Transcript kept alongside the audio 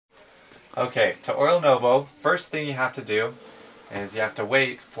Okay, to oil an oboe, first thing you have to do is you have to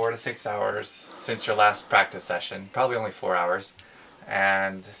wait 4 to 6 hours since your last practice session, probably only 4 hours,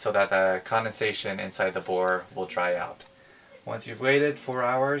 and so that the condensation inside the bore will dry out. Once you've waited 4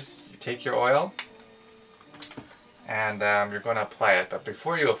 hours, you take your oil and you're going to apply it. But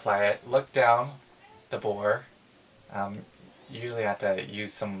before you apply it, look down the bore. You usually have to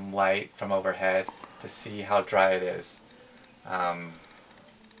use some light from overhead to see how dry it is.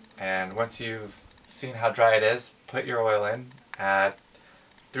 And once you've seen how dry it is, put your oil in, add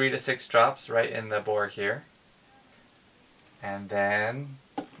 3 to 6 drops right in the bore here, and then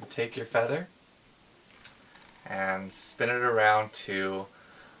you take your feather and spin it around to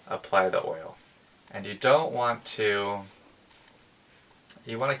apply the oil. And you don't want to,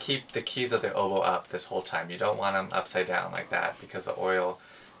 you want to keep the keys of the oboe up this whole time. You don't want them upside down like that because the oil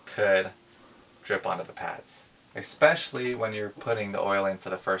could drip onto the pads. Especially when you're putting the oil in for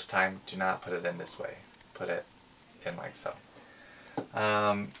the first time, do not put it in this way. Put it in like so.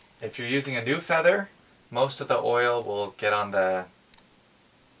 If you're using a new feather, most of the oil will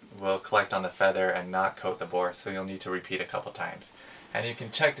collect on the feather and not coat the bore, so you'll need to repeat a couple times. And you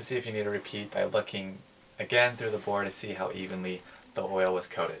can check to see if you need to repeat by looking again through the bore to see how evenly the oil was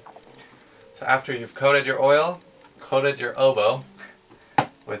coated. So after you've coated your oboe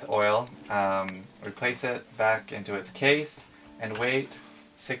with oil, replace it back into its case and wait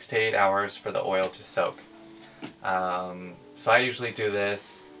 6 to 8 hours for the oil to soak. So I usually do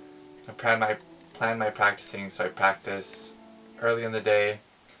this. I plan my practicing, so I practice early in the day,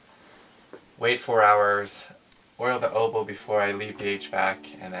 wait 4 hours, oil the oboe before I leave the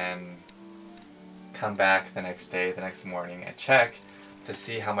HVAC, and then come back the next day, the next morning, and check to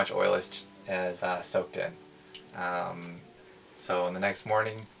see how much oil is soaked in. So in the next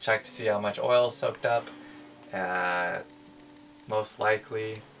morning, check to see how much oil is soaked up. Most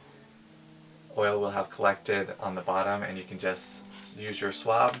likely, oil will have collected on the bottom, and you can just use your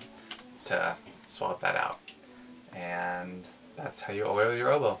swab to swab that out. And that's how you oil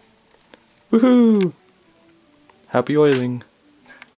your oboe. Woohoo! Happy oiling!